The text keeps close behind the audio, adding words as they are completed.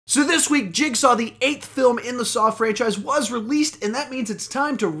So this week, Jigsaw, the 8th film in the Saw franchise, was released, and that means it's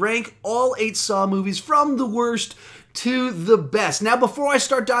time to rank all 8 Saw movies from the worst to the best. Now, before I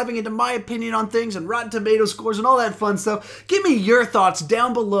start diving into my opinion on things and Rotten Tomatoes scores and all that fun stuff, give me your thoughts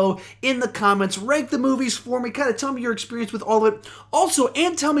down below in the comments. Rank the movies for me, kind of tell me your experience with all of it. Also,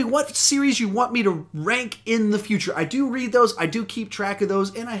 and tell me what series you want me to rank in the future. I do read those, I do keep track of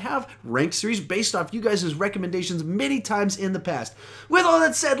those, and I have ranked series based off you guys' recommendations many times in the past. With all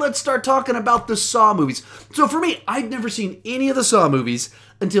that said, let's start talking about the Saw movies. So for me, I'd never seen any of the Saw movies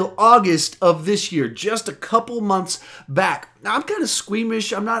until August of this year, just a couple months back. Now, I'm kind of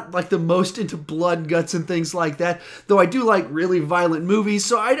squeamish. I'm not like the most into blood, guts, and things like that, though I do like really violent movies,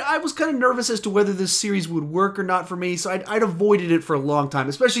 so I was kind of nervous as to whether this series would work or not for me, so I'd avoided it for a long time,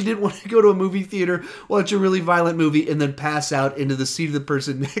 especially didn't want to go to a movie theater, watch a really violent movie, and then pass out into the seat of the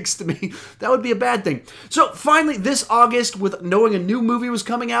person next to me. That would be a bad thing. So finally, this August, with knowing a new movie was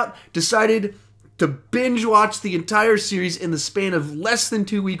coming out, decided to binge watch the entire series in the span of less than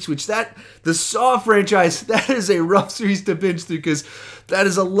 2 weeks, which the Saw franchise, that is a rough series to binge through because that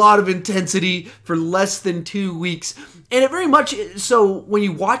is a lot of intensity for less than 2 weeks. And it very much, so when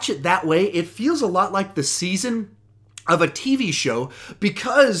you watch it that way, it feels a lot like the season of a TV show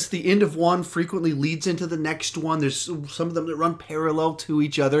because the end of one frequently leads into the next one. There's some of them that run parallel to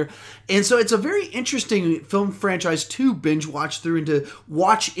each other. And so it's a very interesting film franchise to binge watch through and to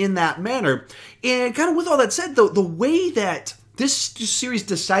watch in that manner. And kind of with all that said, though, the way that this series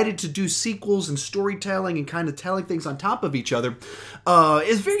decided to do sequels and storytelling and kind of telling things on top of each other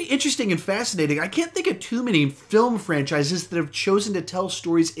is very interesting and fascinating. I can't think of too many film franchises that have chosen to tell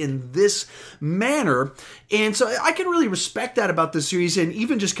stories in this manner, and so I can really respect that about the series, and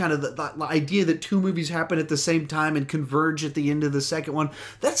even just kind of the idea that 2 movies happen at the same time and converge at the end of the second one.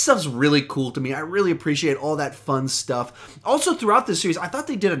 That stuff's really cool to me. I really appreciate all that fun stuff. Also, throughout this series, I thought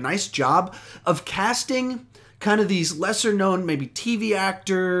they did a nice job of casting kind of these lesser known maybe TV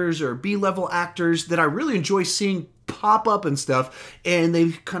actors or B-level actors that I really enjoy seeing pop up and stuff, and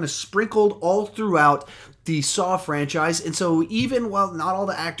they've kind of sprinkled all throughout the Saw franchise. And so even while not all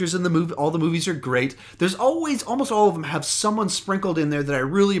the actors in the movie, all the movies are great, there's always, almost all of them have someone sprinkled in there that I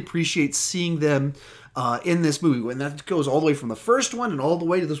really appreciate seeing them in this movie. And that goes all the way from the first one and all the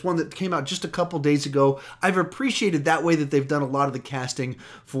way to this one that came out just a couple days ago. I've appreciated that way that they've done a lot of the casting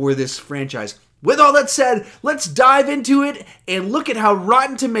for this franchise. With all that said, let's dive into it and look at how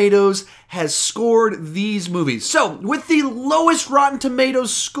Rotten Tomatoes has scored these movies. So, with the lowest Rotten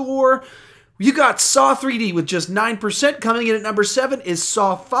Tomatoes score, you got Saw 3D with just 9%. Coming in at number 7 is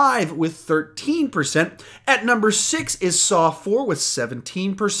Saw V with 13%. At number 6 is Saw 4 with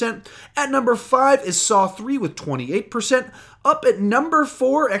 17%. At number 5 is Saw 3 with 28%. Up at number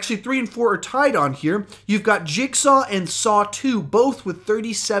 4, actually 3 and 4 are tied on here. You've got Jigsaw and Saw 2, both with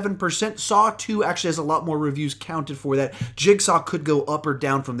 37%. Saw 2 actually has a lot more reviews counted for that. Jigsaw could go up or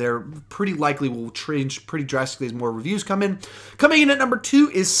down from there. Pretty likely will change pretty drastically as more reviews come in. Coming in at number 2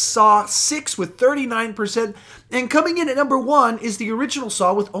 is Saw 6 with 39%. And coming in at number 1 is the original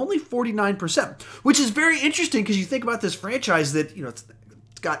Saw with only 49%, which is very interesting because you think about this franchise that, you know, it's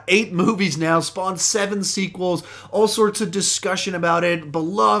got 8 movies now, spawned 7 sequels, all sorts of discussion about it,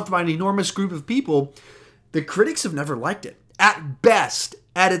 beloved by an enormous group of people. The critics have never liked it. At best,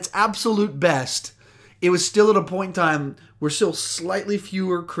 at its absolute best, it was still at a point in time where still slightly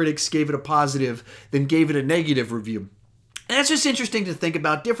fewer critics gave it a positive than gave it a negative review. And that's just interesting to think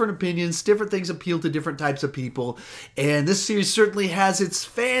about. Different opinions, different things appeal to different types of people. And this series certainly has its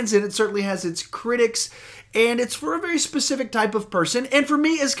fans and it certainly has its critics. And it's for a very specific type of person. And for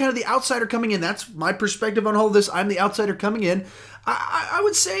me, as kind of the outsider coming in, that's my perspective on all of this. I'm the outsider coming in. I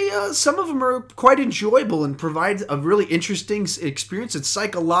would say some of them are quite enjoyable and provide a really interesting experience. It's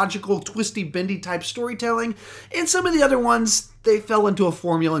psychological, twisty, bendy type storytelling. And some of the other ones, they fell into a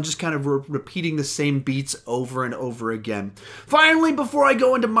formula and just kind of repeating the same beats over and over again. Finally, before I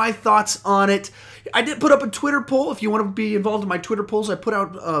go into my thoughts on it, I did put up a Twitter poll. If you want to be involved in my Twitter polls, I put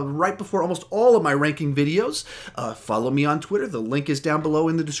out right before almost all of my ranking videos. Follow me on Twitter. The link is down below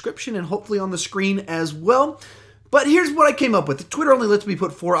in the description and hopefully on the screen as well. But here's what I came up with. Twitter only lets me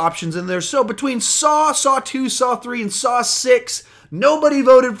put 4 options in there. So between Saw, Saw 2, Saw 3, and Saw 6, nobody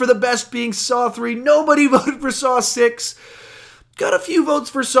voted for the best being Saw 3. Nobody voted for Saw 6. Got a few votes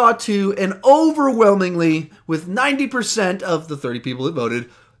for Saw 2, and overwhelmingly, with 90% of the 30 people that voted,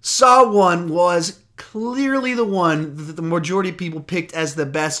 Saw 1 was clearly the one that the majority of people picked as the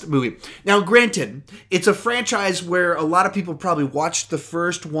best movie. Now, granted, it's a franchise where a lot of people probably watched the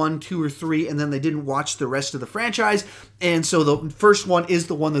first 1, 2, or 3, and then they didn't watch the rest of the franchise, and so the first one is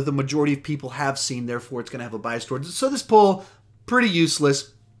the one that the majority of people have seen, therefore it's going to have a bias towards it. So this poll, pretty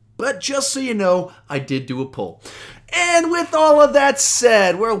useless. But just so you know, I did do a poll. And with all of that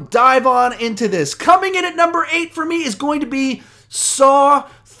said, we'll dive on into this. Coming in at number 8 for me is going to be Saw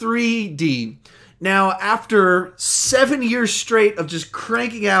 3D. Now, after 7 years straight of just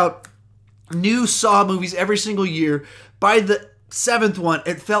cranking out new Saw movies every single year, by the 7th one,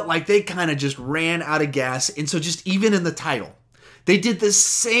 it felt like they kind of just ran out of gas. And so just even in the title, they did the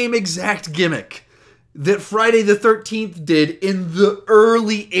same exact gimmick that Friday the 13th did in the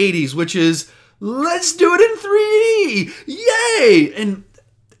early 80s, which is, let's do it in 3D! Yay! And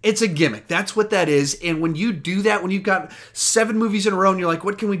it's a gimmick. That's what that is. And when you do that, when you've got 7 movies in a row and you're like,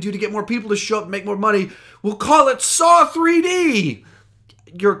 what can we do to get more people to show up and make more money? We'll call it Saw 3D!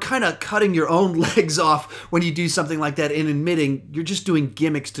 You're kind of cutting your own legs off when you do something like that and admitting you're just doing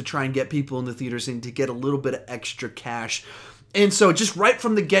gimmicks to try and get people in the theaters and to get a little bit of extra cash. And so just right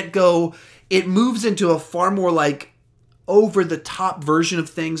from the get-go, it moves into a far more like over-the-top version of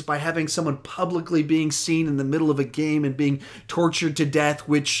things by having someone publicly being seen in the middle of a game and being tortured to death,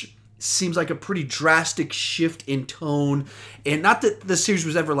 which seems like a pretty drastic shift in tone. And not that the series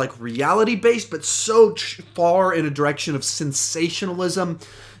was ever like reality-based, but so far in a direction of sensationalism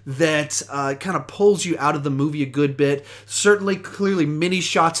that kind of pulls you out of the movie a good bit. Certainly, clearly, many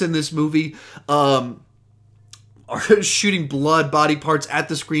shots in this movie are shooting blood, body parts at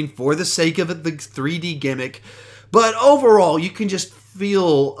the screen for the sake of it, the 3D gimmick. But overall, you can just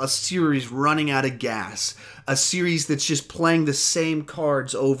feel a series running out of gas. A series that's just playing the same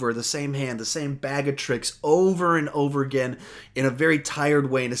cards over, the same hand, the same bag of tricks over and over again in a very tired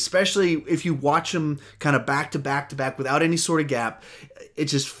way. And especially if you watch them kind of back to back to back without any sort of gap, it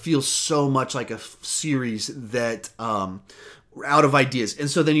just feels so much like a series that out of ideas. And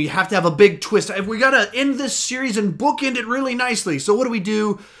so then you have to have a big twist. We got to end this series and bookend it really nicely. So what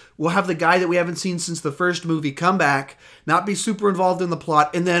do? We'll have the guy that we haven't seen since the first movie come back, not be super involved in the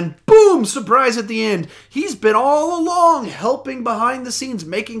plot, and then boom, surprise at the end. He's been all along helping behind the scenes,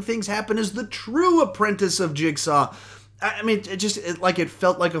 making things happen as the true apprentice of Jigsaw. I mean, it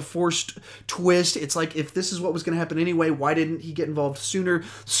felt like a forced twist. It's like, if this is what was going to happen anyway, why didn't he get involved sooner?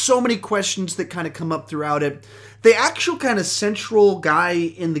 So many questions that kind of come up throughout it. The actual kind of central guy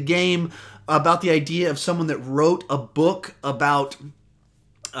in the game about the idea of someone that wrote a book about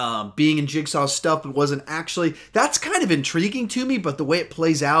being in Jigsaw stuff but wasn't actually, that's kind of intriguing to me, but the way it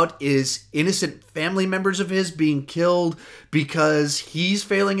plays out is innocent family members of his being killed because he's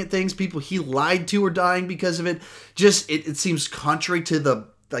failing at things. People he lied to are dying because of it. Just, it seems contrary to the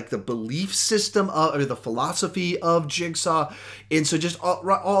belief system or the philosophy of Jigsaw. And so just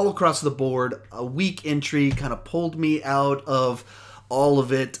all across the board, a weak entry kind of pulled me out of all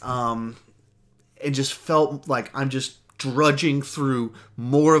of it. It just felt like I'm just drudging through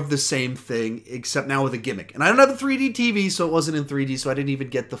more of the same thing, except now with a gimmick. And I don't have a 3D TV, so it wasn't in 3D, so I didn't even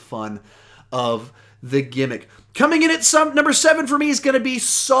get the fun of the gimmick. Coming in at number 7 for me is going to be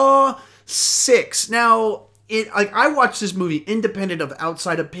Saw VI. Now, I watched this movie independent of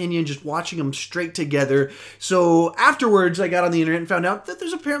outside opinion, just watching them straight together. So afterwards, I got on the internet and found out that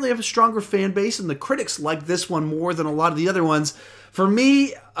there's apparently a stronger fan base, and the critics like this one more than a lot of the other ones. For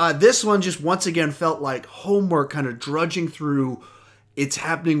me, this one just once again felt like homework, kind of drudging through. It's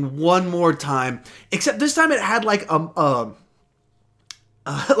happening one more time, except this time it had like a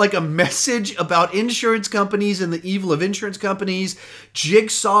message about insurance companies and the evil of insurance companies.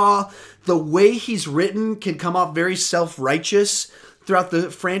 Jigsaw, the way he's written, can come off very self-righteous throughout the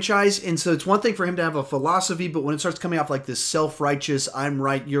franchise. And so it's one thing for him to have a philosophy, but when it starts coming off like this self-righteous, I'm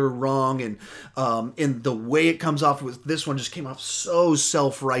right, you're wrong, and the way it comes off with this one just came off so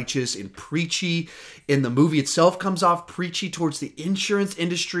self-righteous and preachy. And the movie itself comes off preachy towards the insurance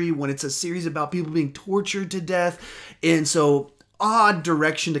industry when it's a series about people being tortured to death. And so odd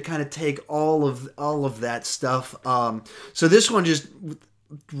direction to kind of take all of that stuff. So this one just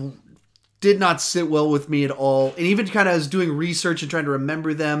did not sit well with me at all. And even kind of as doing research and trying to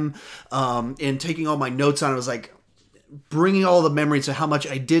remember them and taking all my notes on it, was like bringing all the memories of how much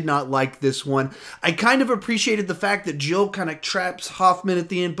I did not like this one. I kind of appreciated the fact that Jill kind of traps Hoffman at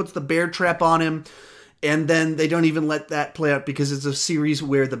the end, puts the bear trap on him, and then they don't even let that play out because it's a series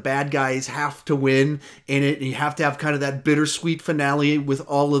where the bad guys have to win, and you have to have kind of that bittersweet finale with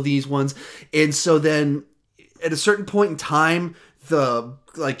all of these ones. And so then at a certain point in time, the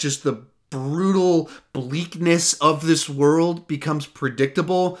brutal bleakness of this world becomes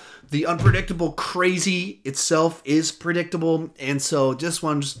predictable. The unpredictable crazy itself is predictable. And so this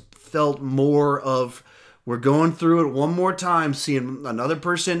one just felt more of, we're going through it one more time, seeing another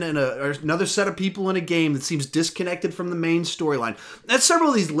person and another set of people in a game that seems disconnected from the main storyline. That's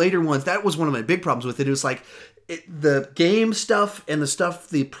several of these later ones. That was one of my big problems with it. It was like, the game stuff and the stuff,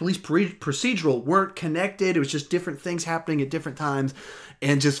 the police procedural, weren't connected. It was just different things happening at different times,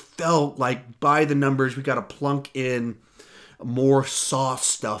 and just felt like by the numbers, we got to plunk in more Saw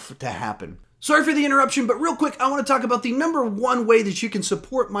stuff to happen. Sorry for the interruption, but real quick, I want to talk about the #1 way that you can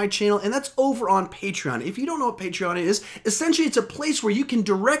support my channel, and that's over on Patreon. If you don't know what Patreon is, essentially it's a place where you can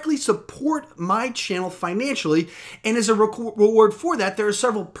directly support my channel financially, and as a reward for that, there are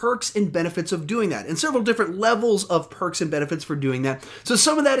several perks and benefits of doing that, and several different levels of perks and benefits for doing that. So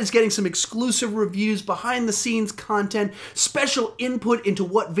some of that is getting some exclusive reviews, behind-the-scenes content, special input into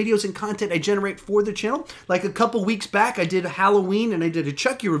what videos and content I generate for the channel. Like a couple weeks back, I did a Halloween and I did a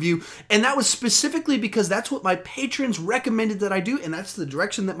Chucky review, and that was specifically because that's what my patrons recommended that I do, and that's the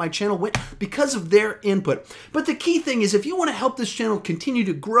direction that my channel went because of their input. But the key thing is, if you want to help this channel continue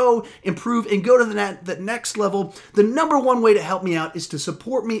to grow, improve, and go to the next level, the #1 way to help me out is to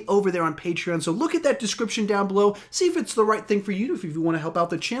support me over there on Patreon. So look at that description down below, see if it's the right thing for you, if you want to help out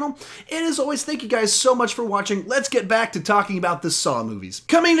the channel. And as always, thank you guys so much for watching. Let's get back to talking about the Saw movies.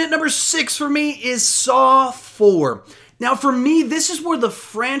 Coming in at #6 for me is Saw IV. Now, for me, this is where the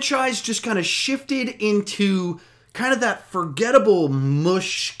franchise just kind of shifted into kind of that forgettable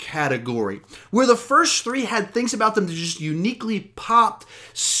mush category, where the first 3 had things about them that just uniquely popped,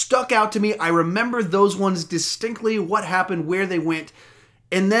 stuck out to me. I remember those ones distinctly, what happened, where they went,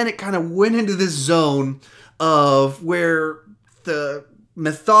 and then it kind of went into this zone of where the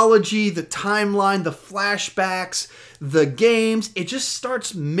mythology, the timeline, the flashbacks, the games, it just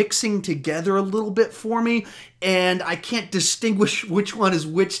starts mixing together a little bit for me, and I can't distinguish which one is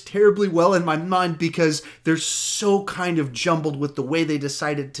which terribly well in my mind because they're so kind of jumbled with the way they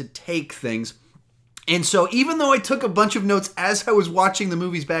decided to take things. And so even though I took a bunch of notes as I was watching the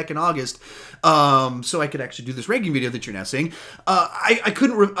movies back in August, so I could actually do this ranking video that you're now seeing,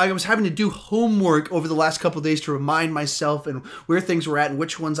 I was having to do homework over the last couple of days to remind myself and where things were at and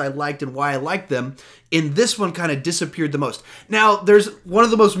which ones I liked and why I liked them. And this one kind of disappeared the most. Now, there's one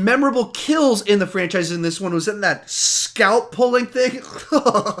of the most memorable kills in the franchise in this one was in that scalp pulling thing.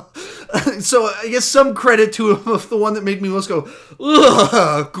 So I guess some credit to the one that made me most go,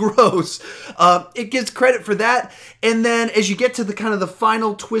 ugh, gross. It gets credit for that. And then as you get to the kind of the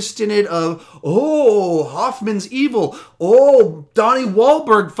final twist in it of, oh, Hoffman's evil. Oh, Donnie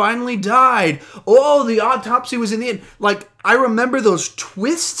Wahlberg finally died. Oh, the autopsy was in the end. Like, I remember those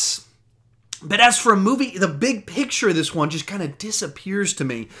twists. But as for a movie, the big picture of this one just kind of disappears to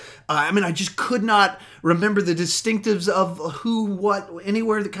me. I mean, I just could not remember the distinctives of who, what,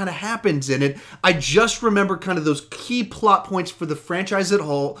 anywhere that kind of happens in it. I just remember kind of those key plot points for the franchise as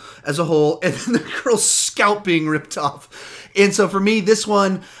a whole, and then the girl's scalp being ripped off. And so for me, this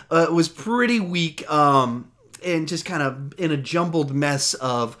one was pretty weak and just kind of in a jumbled mess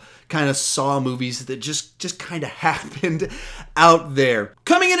of kind of Saw movies that just kind of happened out there.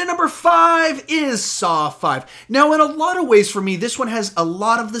 Coming in at #5 is Saw V. Now, in a lot of ways for me, this one has a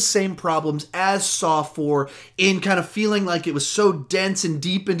lot of the same problems as Saw IV in kind of feeling like it was so dense and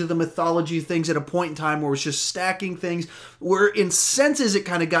deep into the mythology things at a point in time where it was just stacking things, where in senses it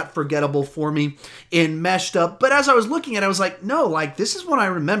kind of got forgettable for me and meshed up. But as I was looking at it, I was like, no, like this is what I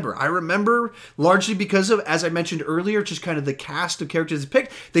remember. I remember largely because of, as I mentioned earlier, just kind of the cast of characters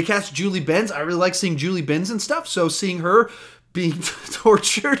picked. They cast Julie Benz. I really like seeing Julie Benz and stuff, so seeing her being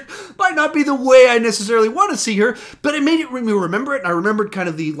tortured might not be the way I necessarily want to see her, but it made me remember it, and I remembered kind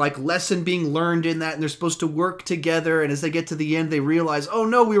of the like lesson being learned in that, and they're supposed to work together, and as they get to the end, they realize, oh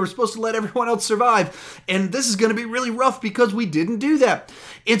no, we were supposed to let everyone else survive, and this is going to be really rough because we didn't do that.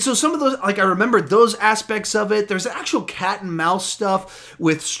 And so some of those, like I remembered those aspects of it. There's actual cat and mouse stuff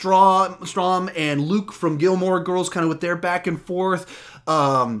with Strom and Luke from Gilmore Girls, kind of with their back and forth.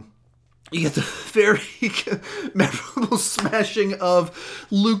 You get the very memorable smashing of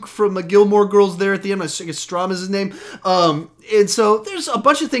Luke from Gilmore Girls there at the end. I guess Strom is his name. And so there's a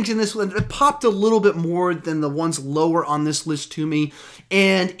bunch of things in this one that popped a little bit more than the ones lower on this list to me.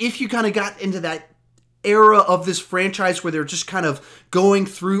 And if you kind of got into that era of this franchise where they're just kind of going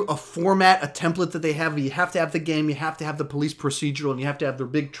through a format, a template that they have, you have to have the game, you have to have the police procedural, and you have to have their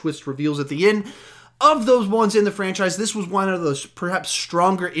big twist reveals at the end. Of those ones in the franchise, this was one of those perhaps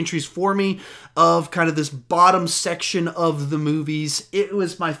stronger entries for me of kind of this bottom section of the movies. It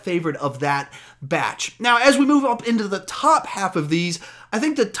was my favorite of that batch. Now, as we move up into the top half of these, I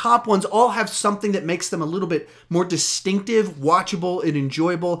think the top ones all have something that makes them a little bit more distinctive, watchable, and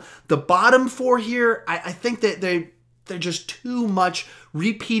enjoyable. The bottom 4 here, I think that they're just too much,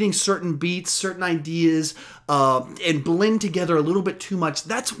 repeating certain beats, certain ideas, and blend together a little bit too much.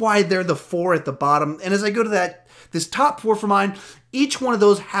 That's why they're the 4 at the bottom. And as I go to this top 4 for mine, Each one of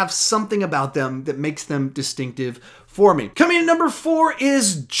those have something about them that makes them distinctive for me. Coming in number 4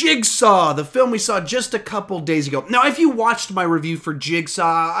 is Jigsaw, the film we saw just a couple days ago. Now, if you watched my review for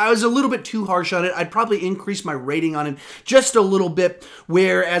Jigsaw, I was a little bit too harsh on it. I'd probably increase my rating on it just a little bit,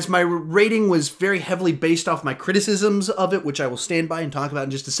 whereas my rating was very heavily based off my criticisms of it, which I will stand by and talk about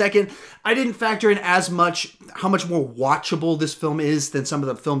in just a second. I didn't factor in as much how much more watchable this film is than some of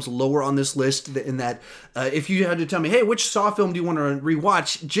the films lower on this list, in that if you had to tell me, hey, which Saw film do you want to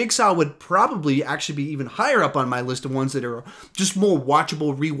rewatch, Jigsaw would probably actually be even higher up on my list of ones that are just more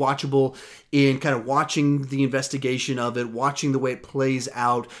watchable, rewatchable, in kind of watching the investigation of it, watching the way it plays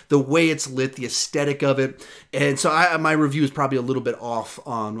out, the way it's lit, the aesthetic of it. And so my review is probably a little bit off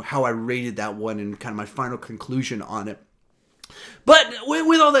on how I rated that one and kind of my final conclusion on it. But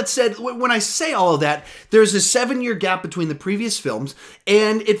with all that said, when I say all of that, there's a 7-year gap between the previous films,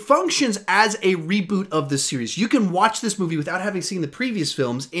 and it functions as a reboot of the series. You can watch this movie without having seen the previous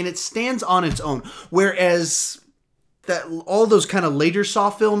films, and it stands on its own, whereas that all those kind of later Saw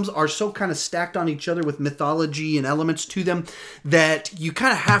films are so kind of stacked on each other with mythology and elements to them that you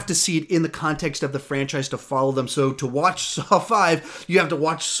kind of have to see it in the context of the franchise to follow them. So to watch Saw V, you have to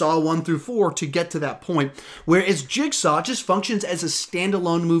watch Saw 1 through 4 to get to that point. Whereas Jigsaw just functions as a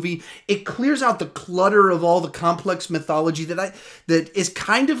standalone movie. It clears out the clutter of all the complex mythology that is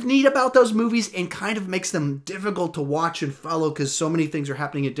kind of neat about those movies and kind of makes them difficult to watch and follow because so many things are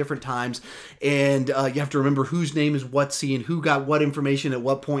happening at different times, and you have to remember whose name is what scene, who got what information at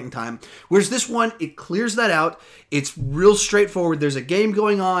what point in time. Whereas this one, it clears that out. It's real straightforward. There's a game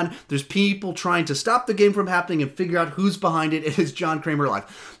going on. There's people trying to stop the game from happening and figure out who's behind it. It is John Kramer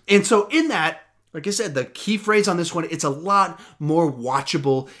alive. And so in that, like I said, the key phrase on this one, it's a lot more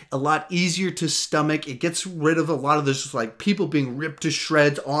watchable, a lot easier to stomach. It gets rid of a lot of this, like, people being ripped to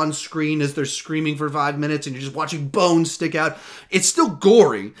shreds on screen as they're screaming for 5 minutes and you're just watching bones stick out. It's still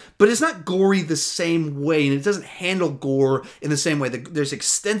gory, but it's not gory the same way, and it doesn't handle gore in the same way. There's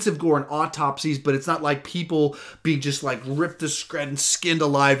extensive gore and autopsies, but it's not like people being just, like, ripped to shreds and skinned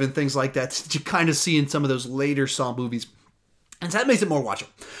alive and things like that you kind of see in some of those later Saw movies. And so that makes it more watchable.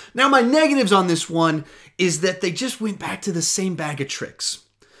 Now, my negatives on this one is that they just went back to the same bag of tricks.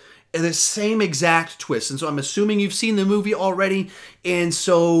 And the same exact twist. And so I'm assuming you've seen the movie already. And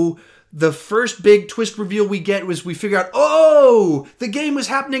so the first big twist reveal we get was we figure out, oh, the game was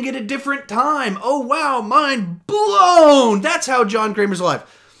happening at a different time. Oh, wow, mind blown. That's how John Kramer's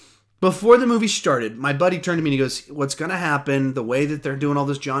alive. Before the movie started, my buddy turned to me and he goes, what's going to happen, the way that they're doing all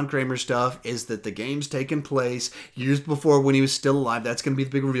this John Kramer stuff, is that the game's taken place years before when he was still alive. That's going to be the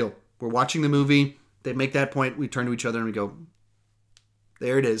big reveal. We're watching the movie. They make that point. We turn to each other and we go,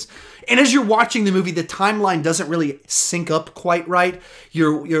 there it is. And as you're watching the movie, the timeline doesn't really sync up quite right.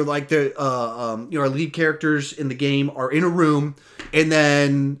 You're like our lead characters in the game are in a room, and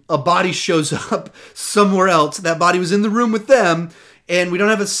then a body shows up somewhere else. That body was in the room with them. And we don't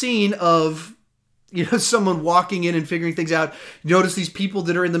have a scene of, someone walking in and figuring things out. Notice these people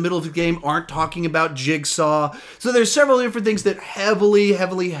that are in the middle of the game aren't talking about Jigsaw. So there's several different things that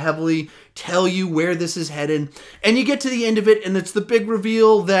heavily tell you where this is headed. And you get to the end of it, and it's the big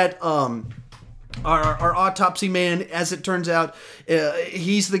reveal that our autopsy man, as it turns out,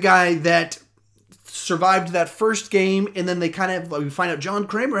 he's the guy that survived that first game, and then we find out John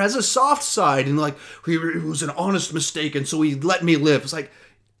Kramer has a soft side, and like, it was an honest mistake, and so he let me live. It's like,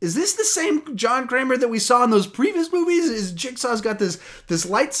 is this the same John Kramer that we saw in those previous movies? Is Jigsaw's got this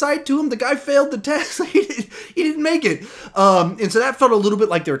light side to him? The guy failed the test. he didn't make it. And so that felt a little bit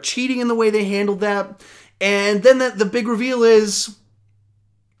like they're cheating in the way they handled that. And then the big reveal is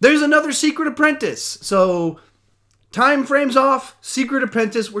there's another secret apprentice. So time frames off, secret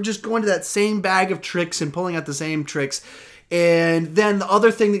apprentice. We're just going to that same bag of tricks and pulling out the same tricks. And then the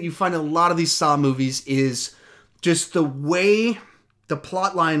other thing that you find in a lot of these Saw movies is just the way the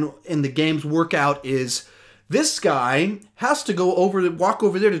plot line in the games work out is this guy has to walk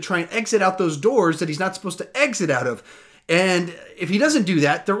over there to try and exit out those doors that he's not supposed to exit out of. And if he doesn't do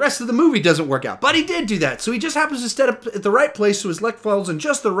that, the rest of the movie doesn't work out. But he did do that. So he just happens to stand up at the right place so his luck falls in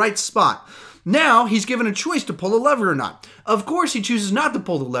just the right spot. Now he's given a choice to pull a lever or not. Of course he chooses not to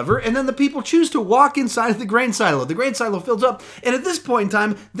pull the lever, and then the people choose to walk inside of the grain silo. The grain silo fills up, and at this point in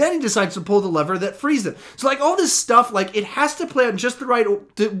time, then he decides to pull the lever that frees them. So like all this stuff, like it has to play out in just the right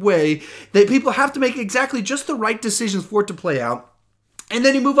way, that people have to make exactly just the right decisions for it to play out. And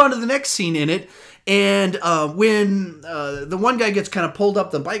then you move on to the next scene in it, and when the one guy gets kind of pulled up,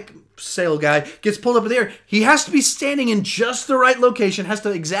 the bike sale guy gets pulled up in the air, he has to be standing in just the right location, has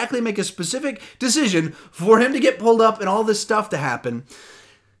to exactly make a specific decision for him to get pulled up and all this stuff to happen.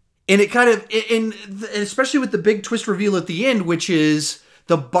 And it kind of, especially with the big twist reveal at the end, which is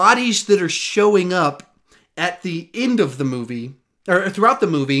the bodies that are showing up at the end of the movie, or throughout the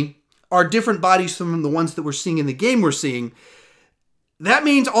movie, are different bodies from the ones that we're seeing in the game we're seeing. That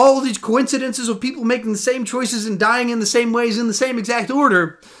means all of these coincidences of people making the same choices and dying in the same ways in the same exact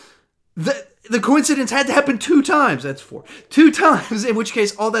order, the coincidence had to happen 2 times. That's 4. 2 times, in which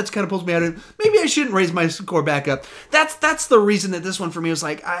case all that's kind of pulls me out of, maybe I shouldn't raise my score back up. That's the reason that this one for me was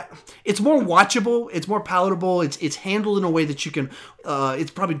like, it's more watchable, it's more palatable, it's handled in a way that you can,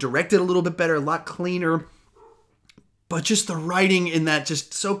 it's probably directed a little bit better, a lot cleaner. But just the writing in that,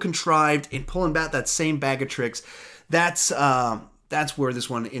 just so contrived and pulling back that same bag of tricks, that's where this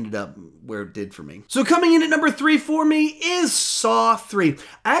one ended up where it did for me. So coming in at number 3 for me is Saw III.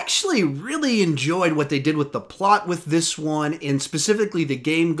 I actually really enjoyed what they did with the plot with this one, and specifically the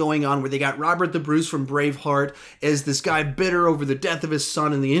game going on where they got Robert the Bruce from Braveheart as this guy bitter over the death of his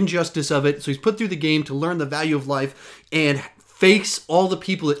son and the injustice of it. So he's put through the game to learn the value of life and face all the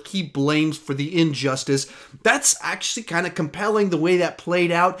people that he blames for the injustice. That's actually kind of compelling the way that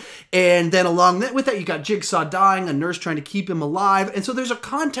played out. And then along with that, you got Jigsaw dying, a nurse trying to keep him alive. And so there's a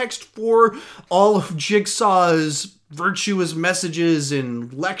context for all of Jigsaw's virtuous messages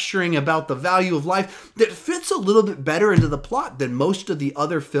and lecturing about the value of life that fits a little bit better into the plot than most of the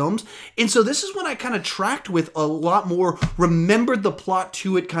other films. And so this is when I kind of tracked with a lot more, remembered the plot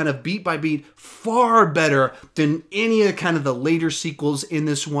to it kind of beat by beat far better than any of kind of the later sequels in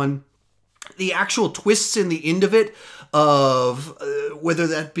this one. The actual twists in the end of it, of whether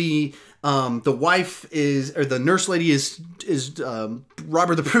that be the wife is, or the nurse lady is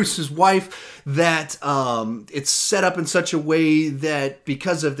Robert the Bruce's wife, that it's set up in such a way that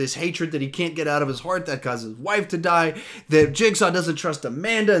because of this hatred that he can't get out of his heart, that causes his wife to die, that Jigsaw doesn't trust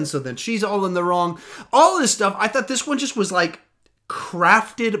Amanda, and so then she's all in the wrong. All this stuff, I thought this one just was like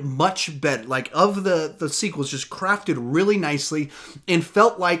crafted much better, like of the sequels, just crafted really nicely, and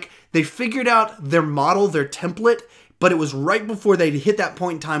felt like they figured out their model, their template, but it was right before they hit that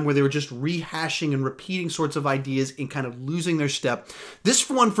point in time where they were just rehashing and repeating sorts of ideas and kind of losing their step. This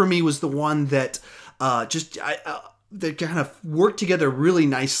one for me was the one that they kind of worked together really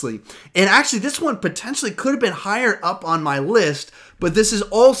nicely. And actually this one potentially could have been higher up on my list, but this is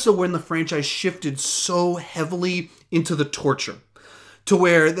also when the franchise shifted so heavily into the torture, to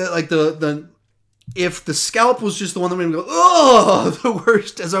where if the scalp was just the one that made me go, oh, the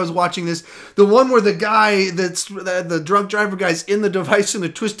worst as I was watching this, the one where the guy the drunk driver guy's in the device and they're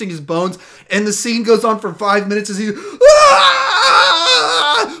twisting his bones, and the scene goes on for 5 minutes as he's,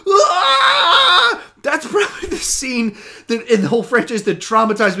 that's probably the scene that in the whole franchise that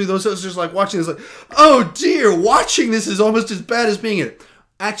traumatized me. Those was just like watching this, like, oh dear, watching this is almost as bad as being in it.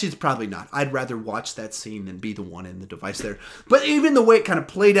 Actually, it's probably not. I'd rather watch that scene than be the one in the device there. But even the way it kind of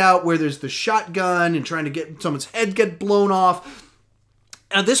played out, where there's the shotgun and trying to get someone's head get blown off.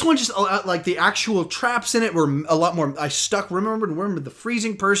 This one just, like the actual traps in it were a lot more, I remember the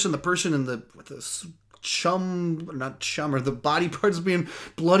freezing person, the person in the the body parts being,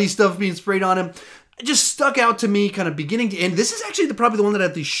 bloody stuff being sprayed on him. It just stuck out to me kind of beginning to end. This is actually probably the one that I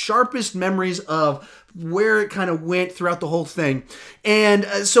have the sharpest memories of where it kind of went throughout the whole thing. And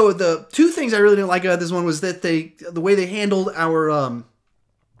so the 2 things I really didn't like about this one was that the way they handled our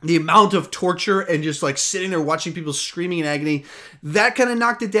the amount of torture and just like sitting there watching people screaming in agony, that kind of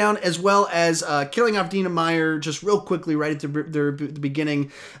knocked it down, as well as killing off Dina Meyer just real quickly right at the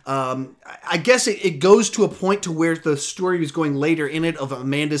beginning. I guess it goes to a point to where the story was going later in it of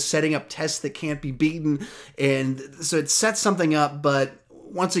Amanda setting up tests that can't be beaten, and so it sets something up. But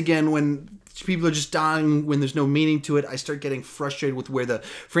once again, when people are just dying, when there's no meaning to it, I start getting frustrated with where the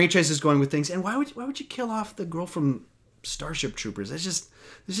franchise is going with things. And why would you kill off the girl from Starship Troopers? This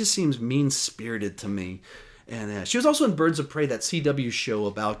just seems mean-spirited to me. And she was also in Birds of Prey, that CW show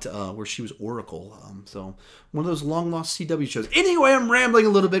about where she was Oracle. So one of those long-lost CW shows. Anyway, I'm rambling a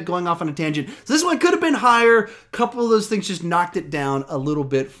little bit, going off on a tangent. So this one could have been higher. A couple of those things just knocked it down a little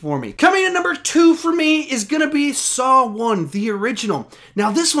bit for me. Coming in number 2 for me is going to be Saw I, the original.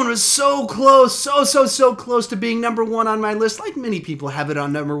 Now, this one was so close, so close to being number 1 on my list. Like many people have it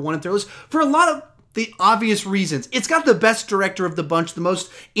on number 1 at their list for a lot of the obvious reasons. It's got the best director of the bunch, the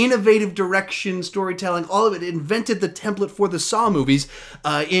most innovative direction, storytelling, all of it. It invented the template for the Saw movies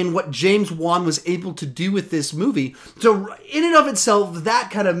in what James Wan was able to do with this movie. So in and of itself,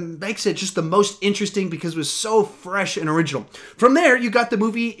 that kind of makes it just the most interesting because it was so fresh and original. From there, you got the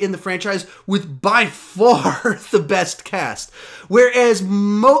movie in the franchise with by far the best cast. Whereas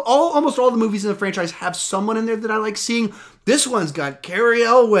almost all the movies in the franchise have someone in there that I like seeing, This one's got Cary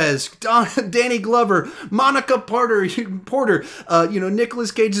Elwes, Danny Glover, Monica Porter,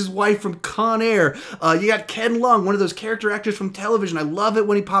 Nicolas Cage's wife from Con Air. You got Ken Leung, one of those character actors from television. I love it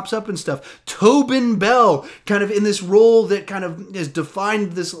when he pops up and stuff. Tobin Bell, kind of in this role that kind of has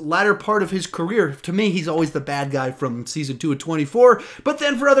defined this latter part of his career. To me, he's always the bad guy from season 2 of 24, but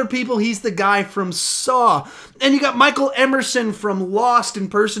then for other people, he's the guy from Saw. And you got Michael Emerson from Lost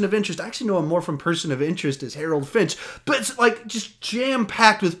and Person of Interest. I actually know him more from Person of Interest as Harold Finch, but it's like just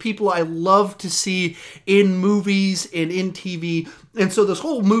jam-packed with people I love to see in movies and in TV. And so this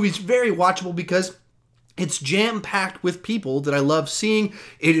whole movie's very watchable because it's jam-packed with people that I love seeing.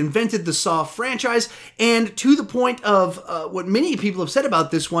 It invented the Saw franchise, and to the point of what many people have said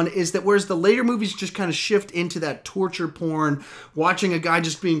about this one is that whereas the later movies just kind of shift into that torture porn, watching a guy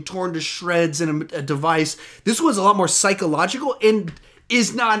just being torn to shreds in a device, this one's a lot more psychological and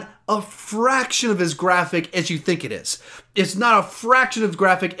is not a fraction of as graphic as you think it is. It's not a fraction as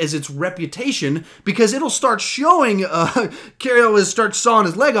graphic as its reputation, because it'll start showing Cary Elwes start sawing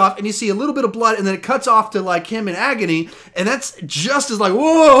his leg off, and you see a little bit of blood, and then it cuts off to like him in agony, and that's just as like,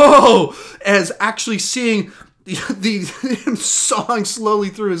 whoa, as actually seeing him sawing slowly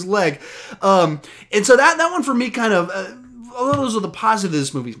through his leg. And so that one for me kind of, those are the positives of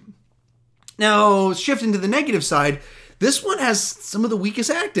this movie. Now, shifting to the negative side, this one has some of the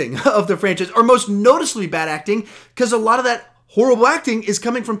weakest acting of the franchise, or most noticeably bad acting, because a lot of that horrible acting is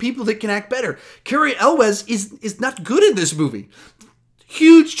coming from people that can act better. Cary Elwes is not good in this movie.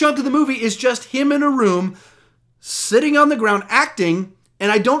 Huge chunk of the movie is just him in a room, sitting on the ground, acting,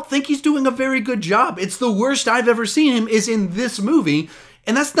 and I don't think he's doing a very good job. It's the worst I've ever seen him is in this movie,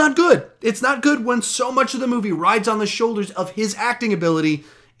 and that's not good. It's not good when so much of the movie rides on the shoulders of his acting ability,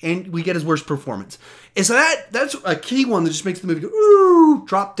 and we get his worst performance. And so that's a key one that just makes the movie go, ooh,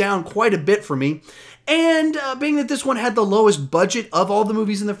 drop down quite a bit for me. And being that this one had the lowest budget of all the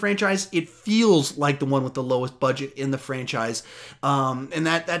movies in the franchise, it feels like the one with the lowest budget in the franchise. And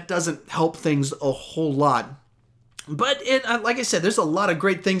that doesn't help things a whole lot. But like I said, there's a lot of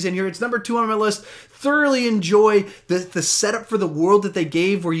great things in here. It's number 2 on my list. Thoroughly enjoy the setup for the world that they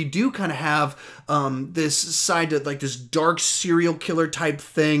gave, where you do kind of have this side to like this dark serial killer type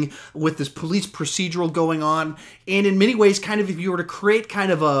thing with this police procedural going on. And in many ways, kind of if you were to create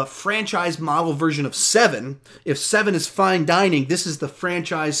kind of a franchise model version of Seven, if Seven is fine dining, this is the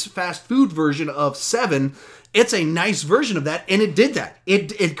franchise fast food version of Seven. It's a nice version of that, and it did that.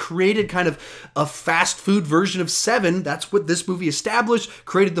 It created kind of a fast food version of Seven. That's what this movie established,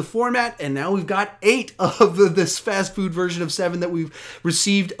 created the format, and now we've got 8 of this fast food version of Seven that we've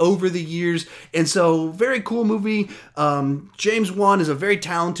received over the years. And so, very cool movie. James Wan is a very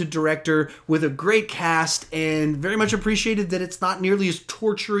talented director with a great cast, and very much appreciated that it's not nearly as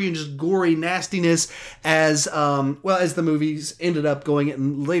tortury and just gory nastiness as, as the movies ended up going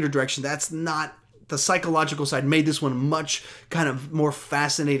in later direction. That's not the psychological side made this one much kind of more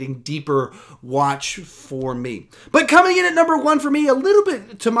fascinating, deeper watch for me. But coming in at number 1 for me, a little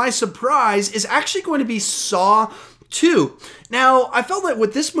bit to my surprise, is actually going to be Saw II. Now, I felt that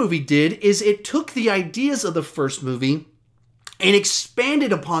what this movie did is it took the ideas of the first movie and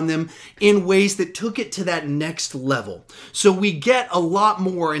expanded upon them in ways that took it to that next level. So we get a lot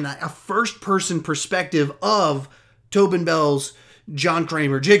more in a first-person perspective of Tobin Bell's John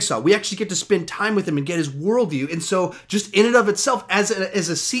Kramer Jigsaw. We actually get to spend time with him and get his worldview. And so just in and of itself, as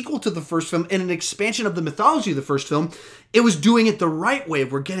a sequel to the first film and an expansion of the mythology of the first film, it was doing it the right way.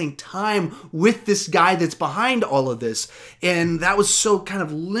 We're getting time with this guy that's behind all of this. And that was so kind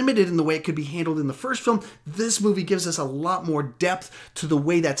of limited in the way it could be handled in the first film. This movie gives us a lot more depth to the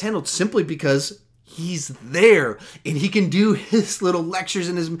way that's handled, simply because he's there, and he can do his little lectures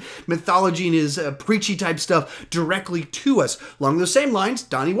and his mythology and his preachy type stuff directly to us. Along those same lines,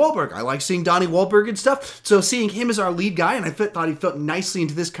 Donnie Wahlberg. I like seeing Donnie Wahlberg and stuff, so seeing him as our lead guy, and I thought he fit nicely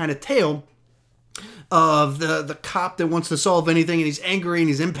into this kind of tale of the cop that wants to solve anything, and he's angry and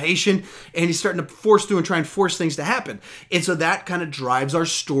he's impatient, and he's starting to force through and try and force things to happen. And so that kind of drives our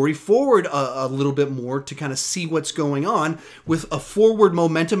story forward a little bit more to kind of see what's going on with a forward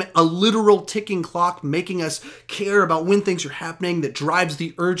momentum, a literal ticking clock making us care about when things are happening, that drives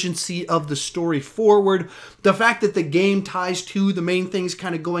the urgency of the story forward. The fact that the game ties to the main things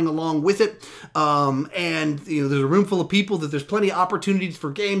kind of going along with it, and there's a room full of people, that there's plenty of opportunities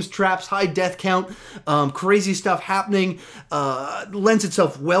for games, traps, high death count, crazy stuff happening, lends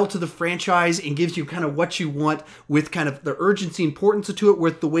itself well to the franchise and gives you kind of what you want with kind of the urgency, importance to it,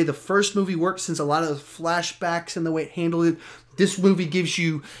 with the way the first movie works, since a lot of the flashbacks and the way it handled it. This movie gives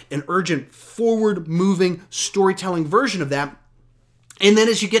you an urgent, forward-moving storytelling version of that. And then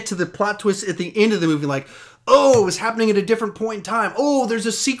as you get to the plot twist at the end of the movie, like, Oh, it was happening at a different point in time. Oh, there's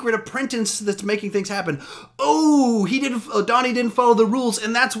a secret apprentice that's making things happen. Oh, Donnie didn't follow the rules,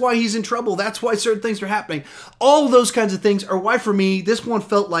 and that's why he's in trouble. That's why certain things are happening. All those kinds of things are why, for me, this one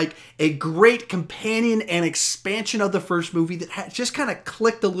felt like a great companion and expansion of the first movie that just kind of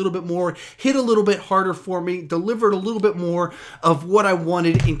clicked a little bit more, hit a little bit harder for me, delivered a little bit more of what I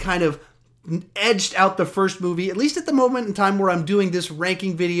wanted, and kind of edged out the first movie, at least at the moment in time where I'm doing this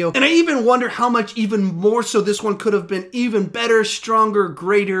ranking video. And I even wonder how much even more so this one could have been even better, stronger,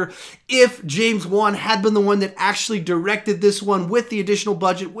 greater if James Wan had been the one that actually directed this one with the additional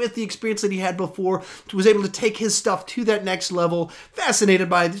budget, with the experience that he had before, was able to take his stuff to that next level. Fascinated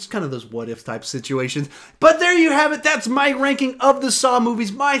by just kind of those what-if type situations. But there you have it. That's my ranking of the Saw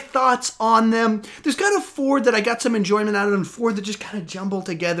movies, my thoughts on them. There's kind of 4 that I got some enjoyment out of, and 4 that just kind of jumbled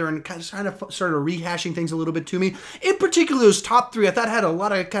together and kind of started rehashing things a little bit to me. In particular, those top 3 I thought had a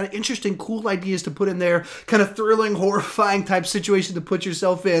lot of kind of interesting, cool ideas to put in there, kind of thrilling, horrifying type situation to put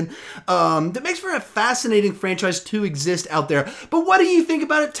yourself in. That makes for a fascinating franchise to exist out there. But what do you think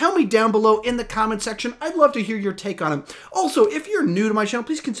about it? Tell me down below in the comment section. I'd love to hear your take on it. Also, if you're new to my channel,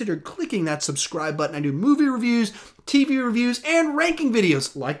 please consider clicking that subscribe button. I do movie reviews, TV reviews, and ranking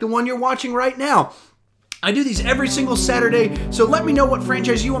videos like the one you're watching right now. I do these every single Saturday, so let me know what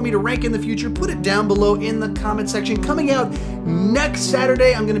franchise you want me to rank in the future. Put it down below in the comment section. Coming out next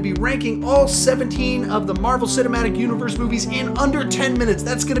Saturday, I'm going to be ranking all 17 of the Marvel Cinematic Universe movies in under 10 minutes.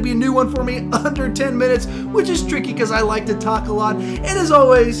 That's going to be a new one for me, under 10 minutes, which is tricky because I like to talk a lot. And as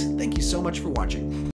always, thank you so much for watching.